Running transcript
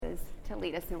to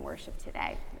lead us in worship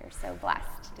today. We're so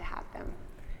blessed to have them.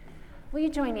 Will you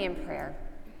join me in prayer?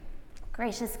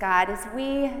 Gracious God, as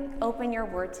we open your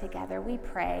word together, we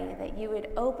pray that you would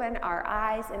open our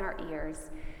eyes and our ears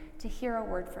to hear a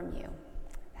word from you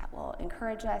that will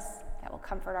encourage us, that will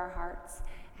comfort our hearts,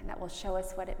 and that will show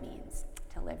us what it means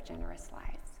to live generous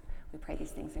lives. We pray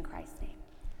these things in Christ's name.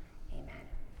 Amen.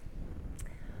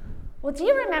 Well, do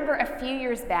you remember a few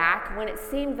years back when it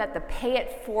seemed that the pay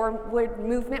it forward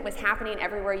movement was happening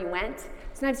everywhere you went?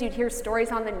 Sometimes you'd hear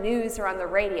stories on the news or on the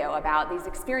radio about these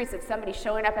experiences of somebody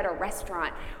showing up at a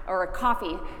restaurant or a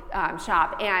coffee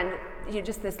shop, and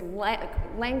just this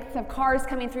length of cars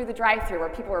coming through the drive-thru where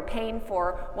people were paying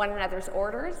for one another's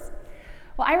orders.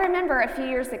 Well, I remember a few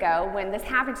years ago when this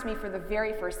happened to me for the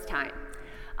very first time.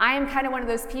 I am kind of one of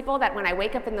those people that when I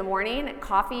wake up in the morning,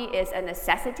 coffee is a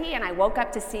necessity, and I woke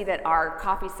up to see that our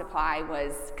coffee supply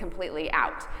was completely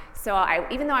out. So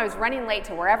even though I was running late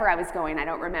to wherever I was going, I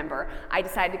don't remember, I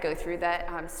decided to go through the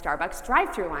Starbucks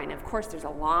drive-thru line. Of course, there's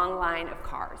a long line of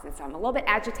cars, and so I'm a little bit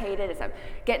agitated as I'm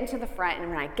getting to the front, and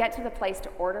when I get to the place to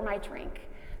order my drink,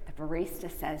 the barista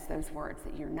says those words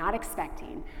that you're not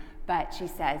expecting, but she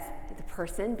says, the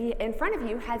person in front of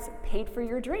you has paid for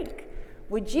your drink.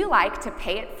 Would you like to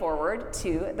pay it forward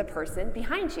to the person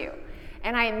behind you?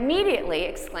 And I immediately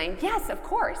exclaimed, yes, of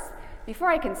course, before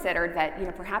I considered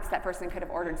that perhaps that person could have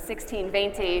ordered 16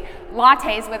 venti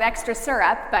lattes with extra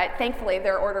syrup, but thankfully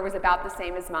their order was about the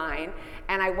same as mine,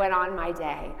 and I went on my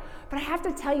day. But I have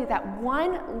to tell you that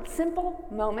one simple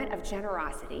moment of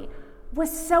generosity was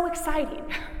so exciting.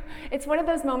 It's one of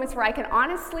those moments where I can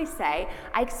honestly say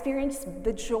I experienced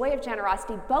the joy of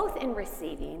generosity both in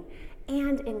receiving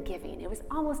and in giving. It was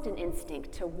almost an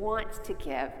instinct to want to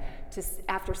give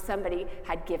after somebody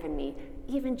had given me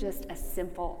even just a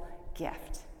simple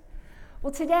gift.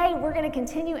 Well, today we're going to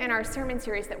continue in our sermon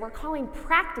series that we're calling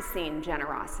Practicing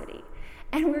Generosity.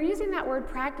 And we're using that word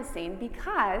practicing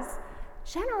because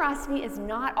generosity is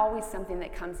not always something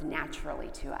that comes naturally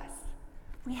to us.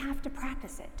 We have to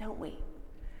practice it, don't we?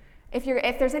 If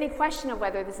there's any question of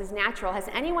whether this is natural, has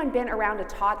anyone been around a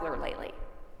toddler lately?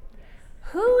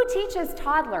 Who teaches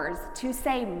toddlers to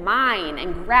say mine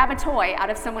and grab a toy out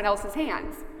of someone else's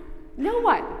hands? No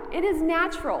one. It is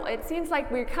natural. It seems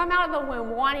like we come out of the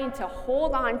womb wanting to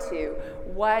hold on to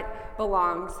what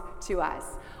belongs to us.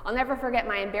 I'll never forget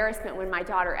my embarrassment when my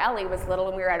daughter Ellie was little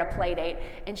and we were at a play date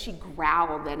and she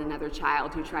growled at another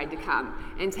child who tried to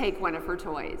come and take one of her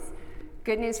toys.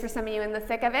 Good news for some of you in the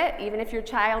thick of it, even if your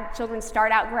children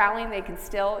start out growling, they can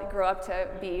still grow up to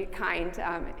be kind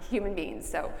human beings,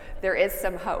 so there is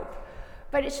some hope.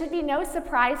 But it should be no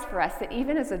surprise for us that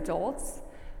even as adults,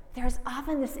 there's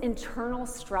often this internal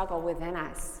struggle within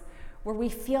us where we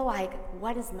feel like,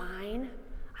 what is mine?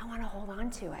 I want to hold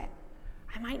on to it.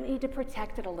 I might need to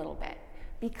protect it a little bit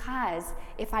because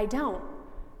if I don't,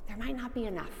 there might not be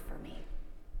enough for me.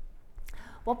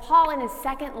 Well, Paul, in his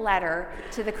second letter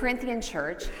to the Corinthian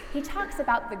church, he talks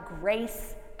about the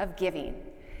grace of giving.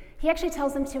 He actually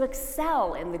tells them to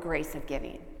excel in the grace of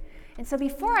giving. And so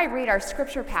before I read our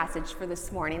scripture passage for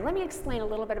this morning, let me explain a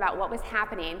little bit about what was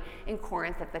happening in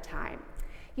Corinth at the time.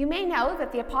 You may know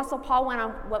that the Apostle Paul went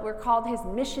on what were called his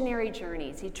missionary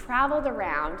journeys. He traveled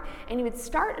around and he would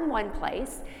start in one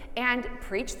place and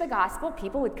preach the gospel.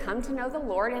 People would come to know the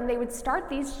Lord and they would start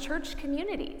these church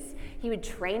communities. He would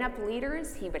train up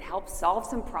leaders, he would help solve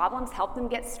some problems, help them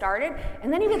get started,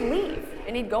 and then he would leave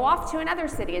and he'd go off to another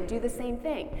city and do the same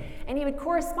thing. And he would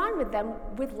correspond with them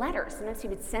with letters. Sometimes he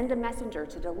would send a messenger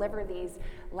to deliver these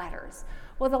letters.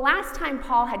 Well, the last time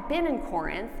Paul had been in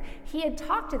Corinth, he had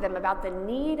talked to them about the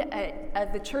need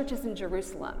of the churches in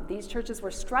Jerusalem. These churches were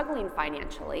struggling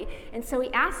financially, and so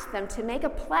he asked them to make a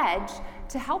pledge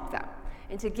to help them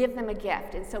and to give them a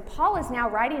gift. And so Paul is now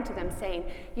writing to them saying,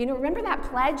 remember that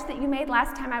pledge that you made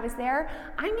last time I was there?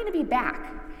 I'm going to be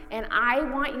back, and I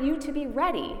want you to be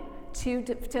ready to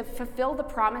fulfill the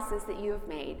promises that you have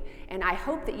made, and I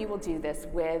hope that you will do this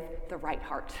with the right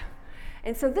heart.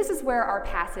 And so this is where our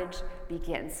passage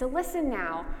begins. So listen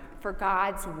now for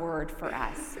God's word for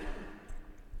us.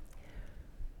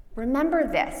 Remember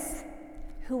this,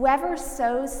 whoever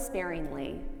sows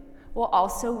sparingly will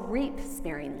also reap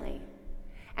sparingly,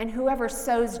 and whoever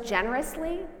sows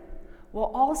generously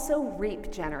will also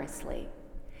reap generously.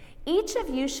 Each of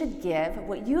you should give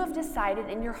what you have decided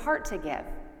in your heart to give,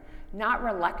 not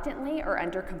reluctantly or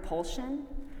under compulsion,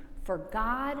 for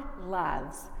God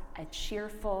loves a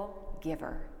cheerful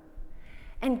giver.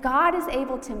 And God is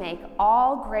able to make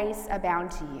all grace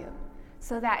abound to you,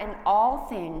 so that in all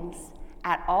things,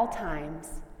 at all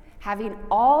times, having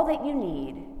all that you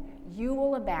need, you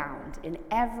will abound in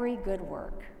every good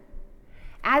work.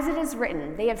 As it is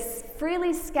written, they have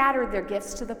freely scattered their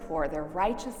gifts to the poor. Their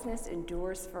righteousness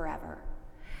endures forever.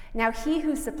 Now he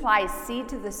who supplies seed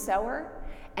to the sower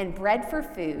and bread for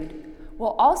food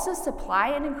will also supply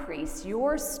and increase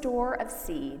your store of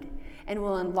seed and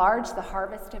will enlarge the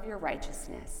harvest of your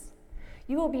righteousness.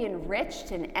 You will be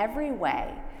enriched in every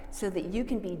way so that you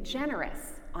can be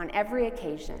generous on every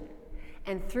occasion.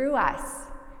 And through us,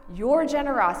 your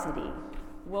generosity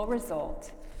will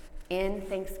result in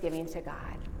thanksgiving to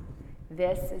God.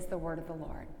 This is the word of the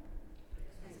Lord.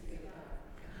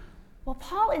 Well,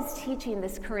 Paul is teaching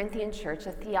this Corinthian church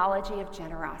a theology of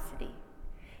generosity.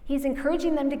 He's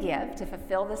encouraging them to give, to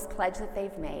fulfill this pledge that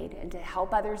they've made, and to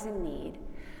help others in need.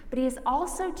 But he is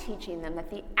also teaching them that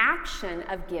the action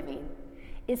of giving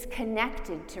is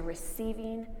connected to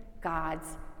receiving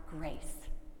God's grace.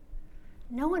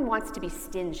 No one wants to be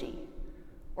stingy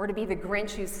or to be the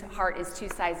Grinch whose heart is 2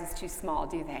 sizes too small,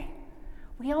 do they?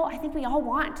 I think we all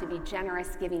want to be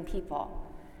generous, giving people.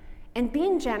 And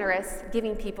being generous,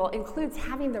 giving people includes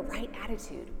having the right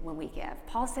attitude when we give.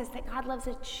 Paul says that God loves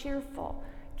a cheerful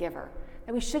giver,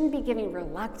 that we shouldn't be giving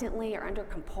reluctantly or under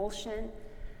compulsion.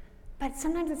 But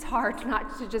sometimes it's hard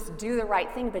not to just do the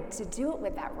right thing, but to do it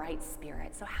with that right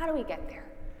spirit. So how do we get there?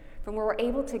 From where we're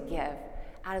able to give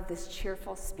out of this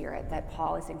cheerful spirit that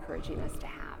Paul is encouraging us to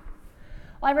have.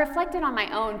 Well, I reflected on my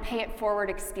own pay it forward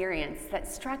experience that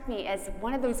struck me as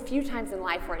one of those few times in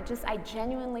life where I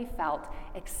genuinely felt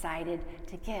excited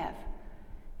to give.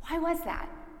 Why was that?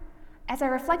 As I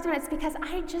reflected on it, it's because I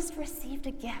had just received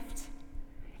a gift,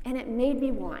 and it made me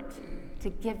want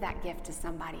to give that gift to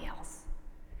somebody else.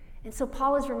 And so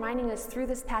Paul is reminding us through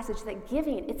this passage that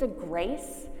giving, it's a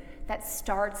grace that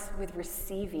starts with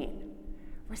receiving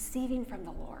from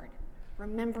the Lord,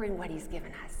 remembering what he's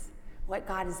given us, what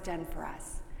God has done for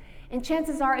us. And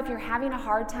chances are, if you're having a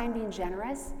hard time being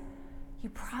generous, you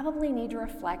probably need to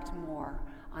reflect more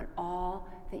on all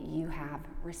that you have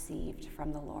received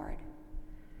from the Lord.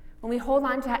 When we hold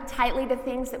on tightly to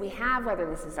things that we have, whether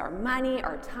this is our money,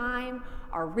 our time,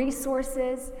 our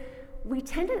resources, we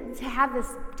tend to have this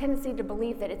tendency to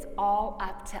believe that it's all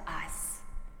up to us.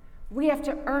 We have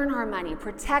to earn our money,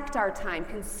 protect our time,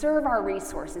 conserve our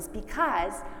resources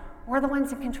because we're the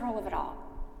ones in control of it all.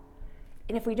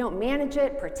 And if we don't manage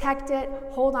it, protect it,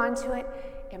 hold on to it,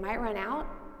 it might run out,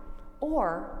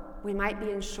 or we might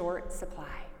be in short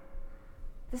supply.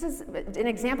 This is an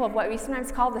example of what we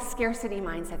sometimes call the scarcity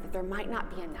mindset, that there might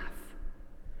not be enough.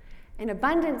 An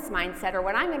abundance mindset, or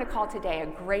what I'm going to call today a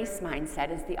grace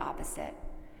mindset, is the opposite.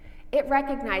 It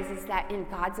recognizes that in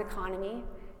God's economy,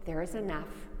 there is enough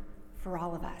for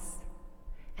all of us,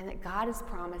 and that God has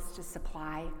promised to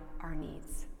supply our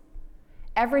needs.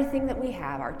 Everything that we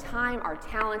have, our time, our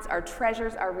talents, our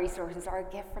treasures, our resources, are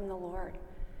a gift from the Lord.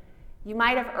 You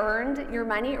might have earned your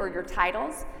money or your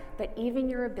titles, but even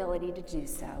your ability to do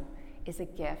so is a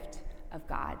gift of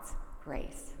God's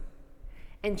grace.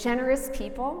 And generous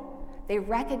people, they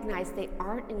recognize they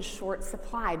aren't in short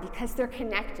supply because they're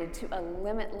connected to a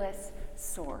limitless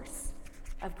source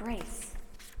of grace.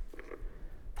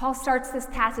 Paul starts this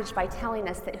passage by telling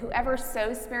us that whoever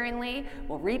sows sparingly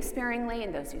will reap sparingly,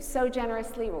 and those who sow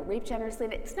generously will reap generously.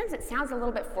 Sometimes it sounds a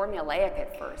little bit formulaic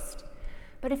at first.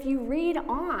 But if you read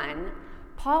on,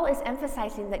 Paul is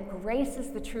emphasizing that grace is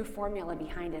the true formula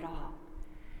behind it all.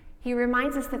 He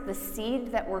reminds us that the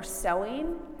seed that we're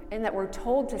sowing and that we're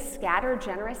told to scatter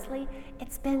generously,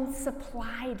 it's been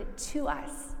supplied to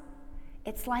us.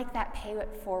 It's like that pay it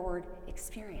forward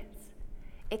experience.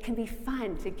 It can be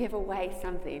fun to give away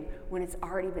something when it's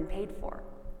already been paid for.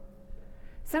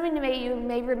 Some of you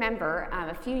may remember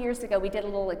a few years ago we did a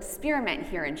little experiment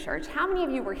here in church. How many of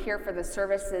you were here for the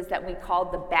services that we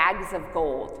called the Bags of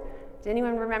Gold? Does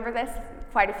anyone remember this?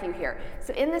 Quite a few here.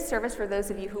 So in this service, for those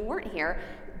of you who weren't here,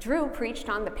 Drew preached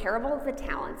on the parable of the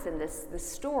talents and this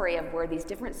story of where these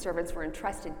different servants were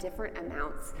entrusted different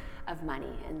amounts of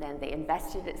money, and then they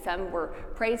invested it. Some were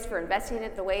praised for investing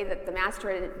it the way that the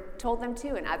master had told them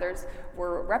to, and others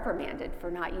were reprimanded for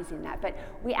not using that. But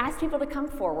we asked people to come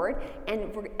forward,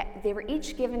 and they were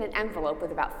each given an envelope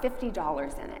with about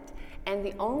 $50 in it. And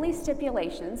the only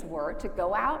stipulations were to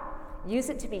go out, use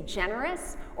it to be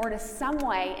generous, or to some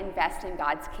way invest in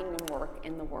God's kingdom work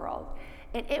in the world.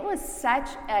 And it was such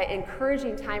an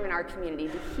encouraging time in our community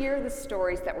to hear the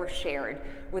stories that were shared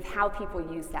with how people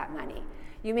use that money.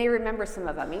 You may remember some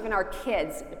of them. Even our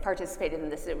kids participated in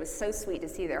this. It was so sweet to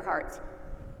see their hearts.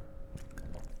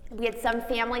 We had some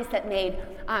families that made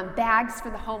bags for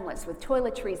the homeless with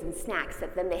toiletries and snacks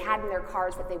that then they had in their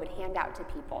cars that they would hand out to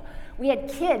people. We had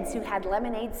kids who had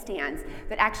lemonade stands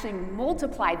that actually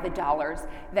multiplied the dollars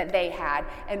that they had.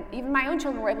 And even my own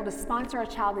children were able to sponsor a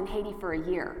child in Haiti for a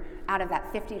year out of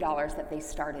that $50 that they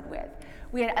started with.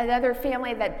 We had another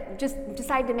family that just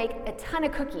decided to make a ton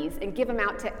of cookies and give them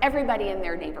out to everybody in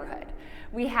their neighborhood.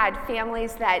 We had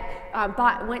families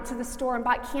that went to the store and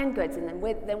bought canned goods and then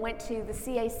went to the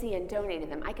CAC and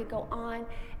donated them. I could go on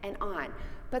and on.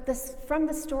 But from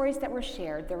the stories that were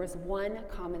shared, there was one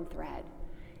common thread.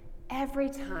 Every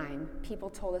time people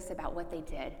told us about what they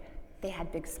did, they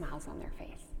had big smiles on their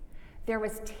face. There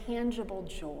was tangible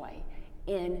joy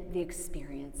in the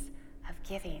experience of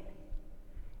giving.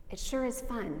 It sure is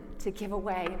fun to give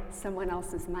away someone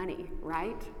else's money,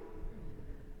 right?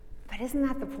 But isn't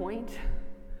that the point?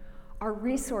 Our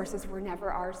resources were never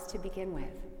ours to begin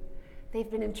with. They've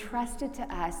been entrusted to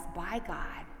us by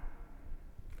God,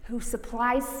 who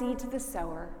supplies seed to the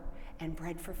sower and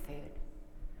bread for food.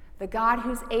 The God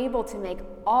who's able to make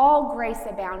all grace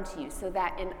abound to you, so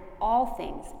that in all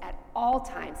things, at all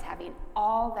times, having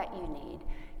all that you need,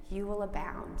 you will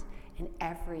abound in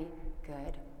every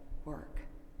good work.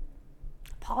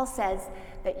 Paul says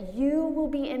that you will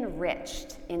be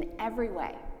enriched in every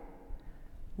way.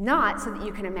 Not so that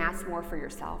you can amass more for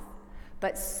yourself,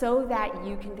 but so that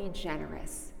you can be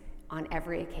generous on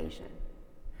every occasion.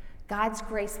 God's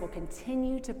grace will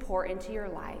continue to pour into your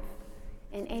life,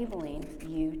 enabling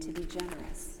you to be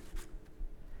generous.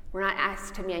 We're not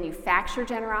asked to manufacture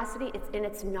generosity, and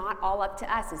it's not all up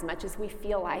to us as much as we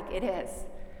feel like it is.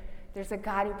 There's a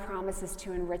God who promises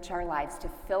to enrich our lives, to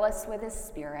fill us with his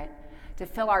Spirit, to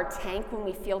fill our tank when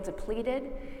we feel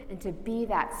depleted, and to be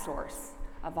that source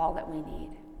of all that we need.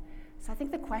 So I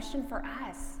think the question for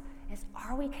us is,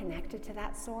 are we connected to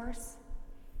that source?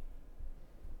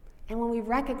 And when we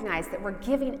recognize that we're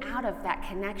giving out of that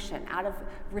connection, out of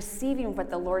receiving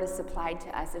what the Lord has supplied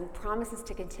to us and promises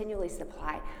to continually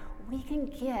supply, we can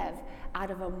give out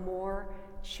of a more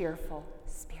cheerful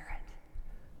spirit.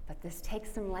 But this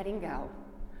takes some letting go,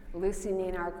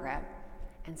 loosening our grip,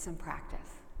 and some practice.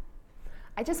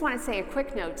 I just want to say a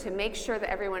quick note to make sure that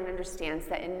everyone understands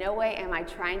that in no way am I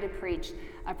trying to preach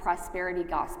a prosperity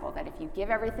gospel, that if you give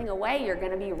everything away, you're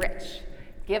going to be rich.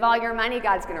 Give all your money,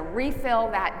 God's going to refill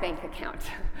that bank account.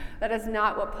 That is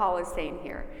not what Paul is saying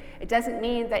here. It doesn't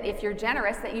mean that if you're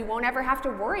generous that you won't ever have to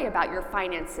worry about your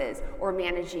finances or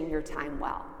managing your time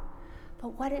well.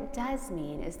 But what it does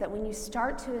mean is that when you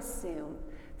start to assume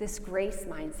this grace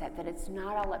mindset, that it's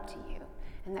not all up to you,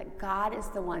 and that God is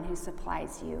the one who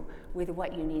supplies you with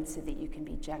what you need so that you can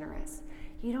be generous,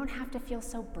 you don't have to feel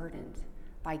so burdened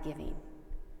by giving.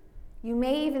 You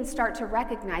may even start to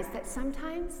recognize that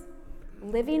sometimes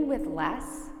living with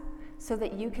less so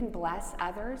that you can bless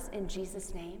others in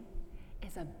Jesus' name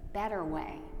is a better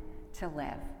way to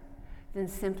live than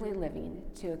simply living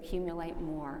to accumulate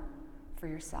more for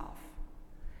yourself.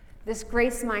 This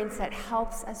grace mindset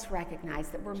helps us recognize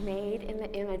that we're made in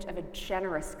the image of a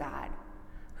generous God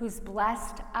who's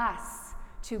blessed us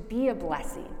to be a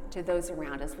blessing to those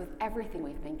around us with everything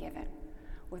we've been given,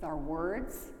 with our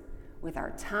words, with our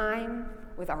time,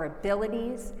 with our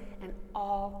abilities, and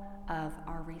all of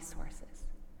our resources.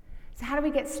 So how do we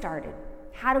get started?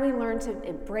 How do we learn to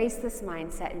embrace this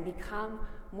mindset and become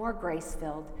more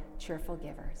grace-filled, cheerful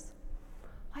givers?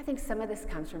 Well, I think some of this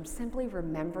comes from simply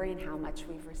remembering how much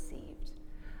we've received.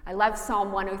 I love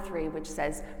Psalm 103, which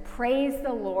says, "Praise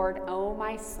the Lord, O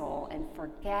my soul, and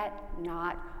forget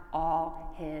not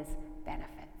all his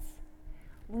benefits."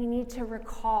 We need to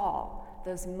recall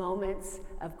those moments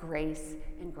of grace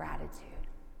and gratitude.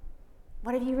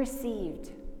 What have you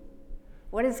received?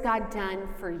 What has God done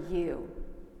for you?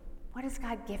 What has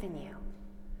God given you?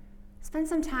 Spend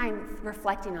some time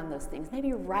reflecting on those things.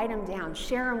 Maybe write them down,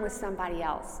 share them with somebody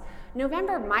else.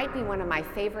 November might be one of my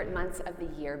favorite months of the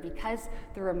year because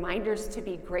the reminders to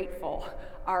be grateful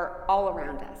are all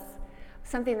around us.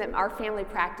 Something that our family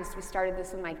practiced, we started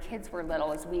this when my kids were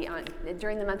little, is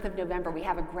during the month of November, we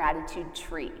have a gratitude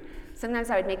tree. Sometimes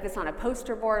I would make this on a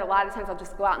poster board. A lot of times I'll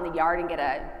just go out in the yard and get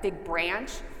a big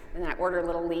branch, and then I order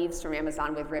little leaves from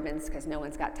Amazon with ribbons because no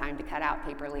one's got time to cut out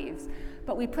paper leaves.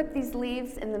 But we put these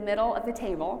leaves in the middle of the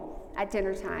table at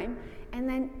dinner time, and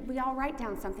then we all write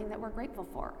down something that we're grateful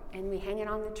for, and we hang it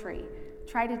on the tree.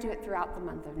 Try to do it throughout the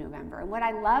month of November. And what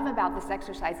I love about this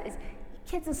exercise is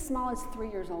kids as small as 3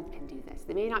 years old can do this.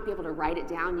 They may not be able to write it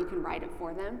down. You can write it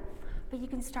for them. But you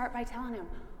can start by telling them,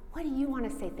 what do you want to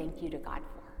say thank you to God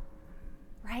for?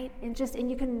 Right? And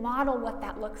you can model what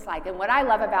that looks like. And what I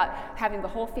love about having the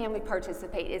whole family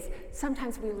participate is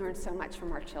sometimes we learn so much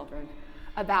from our children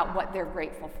about what they're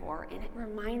grateful for, and it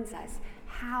reminds us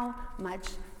how much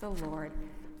the Lord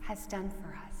has done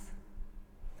for us.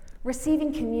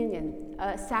 Receiving communion,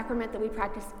 a sacrament that we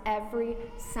practice every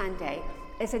Sunday,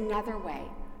 is another way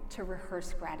to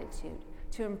rehearse gratitude,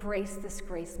 to embrace this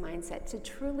grace mindset, to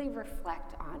truly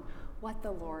reflect on what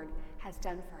the Lord has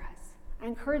done for us. I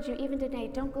encourage you, even today,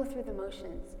 don't go through the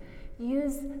motions.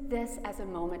 Use this as a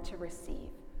moment to receive,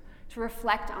 to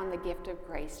reflect on the gift of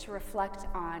grace, to reflect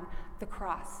on the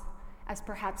cross as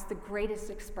perhaps the greatest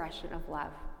expression of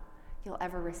love you'll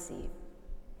ever receive.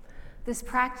 This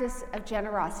practice of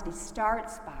generosity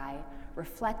starts by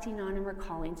reflecting on and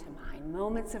recalling to mind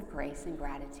moments of grace and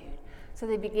gratitude, so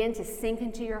they begin to sink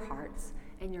into your hearts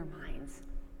and your minds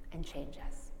and change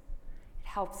us. It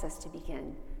helps us to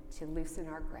begin to loosen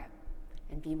our grip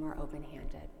and be more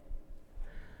open-handed.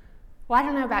 Well, I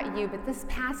don't know about you, but this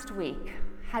past week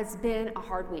has been a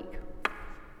hard week,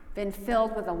 been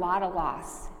filled with a lot of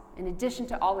loss. In addition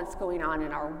to all that's going on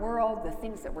in our world, the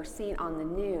things that we're seeing on the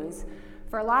news,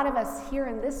 for a lot of us here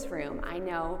in this room, I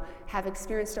know, have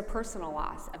experienced a personal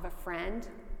loss of a friend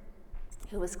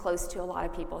who was close to a lot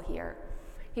of people here.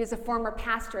 He was a former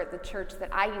pastor at the church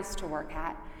that I used to work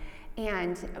at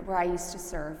and where I used to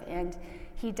serve, and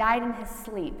he died in his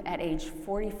sleep at age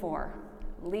 44,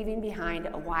 leaving behind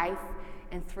a wife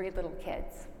and 3 little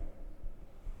kids.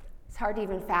 It's hard to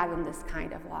even fathom this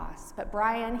kind of loss. But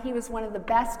Brian, he was one of the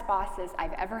best bosses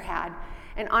I've ever had.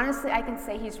 And honestly, I can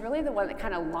say he's really the one that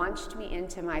kind of launched me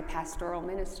into my pastoral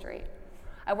ministry.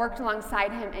 I worked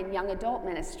alongside him in young adult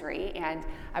ministry, and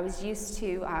I was used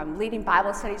to leading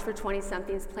Bible studies for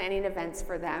 20-somethings, planning events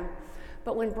for them.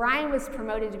 But when Brian was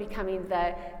promoted to becoming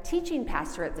the teaching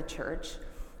pastor at the church,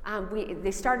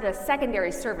 they started a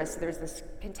secondary service. There's this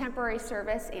contemporary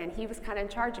service, and he was kind of in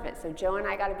charge of it. So Joe and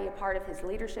I got to be a part of his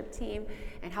leadership team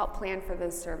and help plan for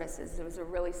those services. It was a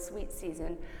really sweet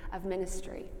season of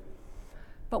ministry.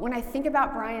 But when I think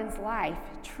about Brian's life,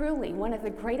 truly one of the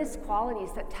greatest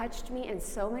qualities that touched me and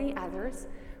so many others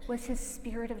was his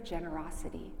spirit of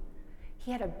generosity.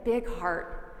 He had a big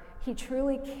heart. He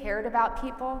truly cared about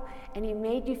people, and he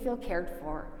made you feel cared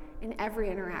for in every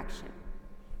interaction.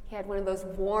 He had one of those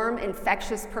warm,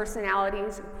 infectious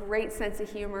personalities, great sense of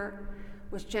humor,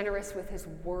 was generous with his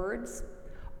words,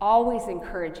 always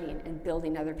encouraging and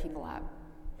building other people up.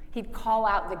 He'd call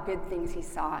out the good things he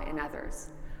saw in others,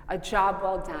 a job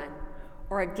well done,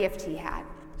 or a gift he had.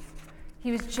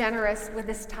 He was generous with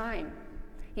his time.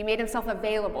 He made himself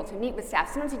available to meet with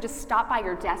staff. Sometimes he'd just stop by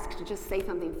your desk to just say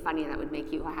something funny that would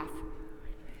make you laugh.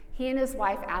 He and his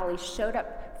wife, Allie, showed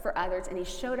up for others, and he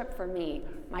showed up for me.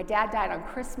 My dad died on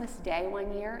Christmas Day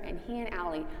one year, and he and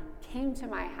Allie came to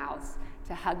my house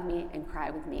to hug me and cry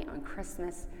with me on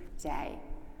Christmas Day.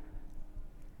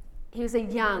 He was a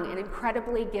young and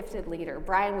incredibly gifted leader.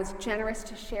 Brian was generous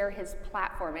to share his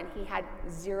platform, and he had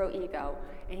zero ego,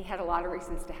 and he had a lot of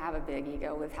reasons to have a big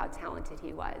ego with how talented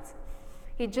he was.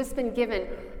 He'd just been given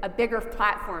a bigger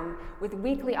platform with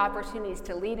weekly opportunities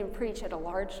to lead and preach at a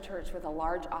large church with a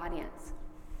large audience.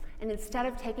 And instead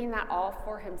of taking that all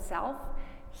for himself,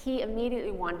 he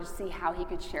immediately wanted to see how he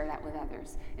could share that with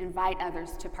others, invite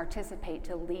others to participate,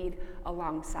 to lead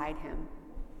alongside him.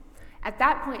 At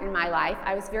that point in my life,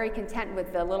 I was very content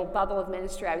with the little bubble of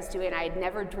ministry I was doing. I had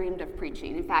never dreamed of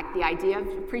preaching. In fact, the idea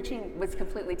of preaching was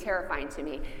completely terrifying to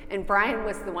me. And Brian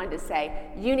was the one to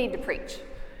say, "You need to preach."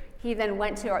 He then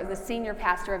went to the senior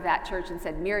pastor of that church and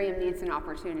said, "Miriam needs an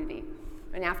opportunity."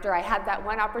 And after I had that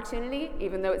one opportunity,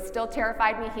 even though it still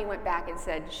terrified me, he went back and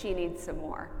said, "She needs some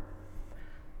more."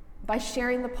 By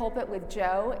sharing the pulpit with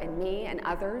Joe and me and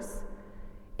others,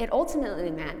 it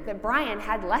ultimately meant that Brian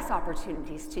had less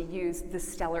opportunities to use the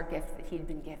stellar gift that he'd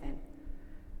been given.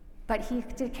 But he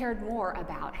cared more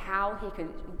about how he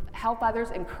could help others,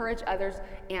 encourage others,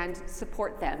 and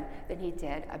support them than he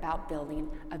did about building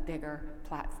a bigger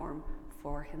platform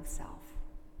for himself.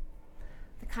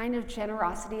 The kind of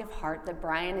generosity of heart that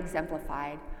Brian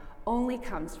exemplified only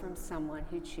comes from someone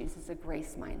who chooses a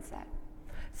grace mindset,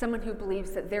 someone who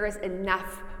believes that there is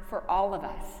enough for all of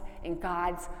us in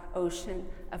God's ocean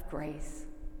of grace.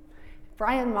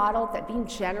 Brian modeled that being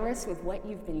generous with what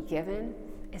you've been given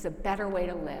is a better way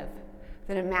to live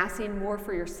than amassing more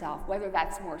for yourself, whether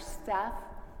that's more stuff,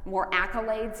 more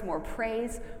accolades, more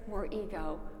praise, more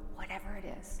ego, whatever it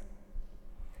is.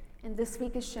 And this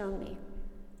week has shown me,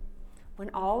 when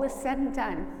all is said and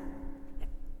done,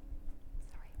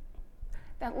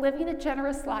 that living a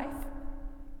generous life,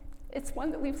 it's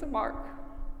one that leaves a mark.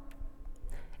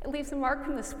 It leaves a mark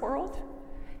in this world,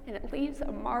 and it leaves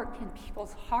a mark in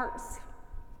people's hearts.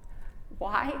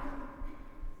 Why?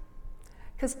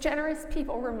 Because generous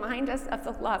people remind us of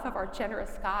the love of our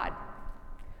generous God.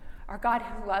 Our God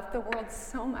who loved the world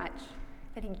so much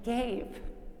that he gave.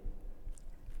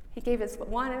 He gave his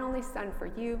one and only Son for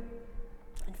you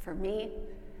and for me,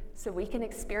 so we can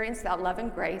experience that love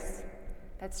and grace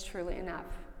that's truly enough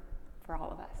for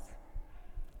all of us.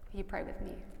 Will you pray with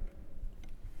me?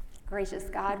 Gracious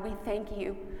God, we thank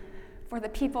you for the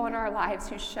people in our lives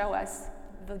who show us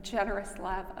the generous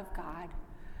love of God.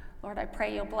 Lord, I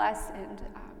pray you'll bless and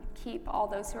keep all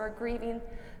those who are grieving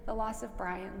the loss of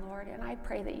Brian, Lord, and I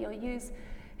pray that you'll use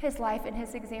his life and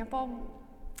his example,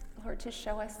 Lord, to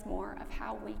show us more of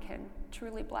how we can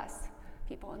truly bless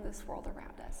people in this world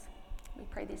around us. We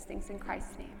pray these things in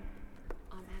Christ's name.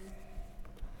 Amen.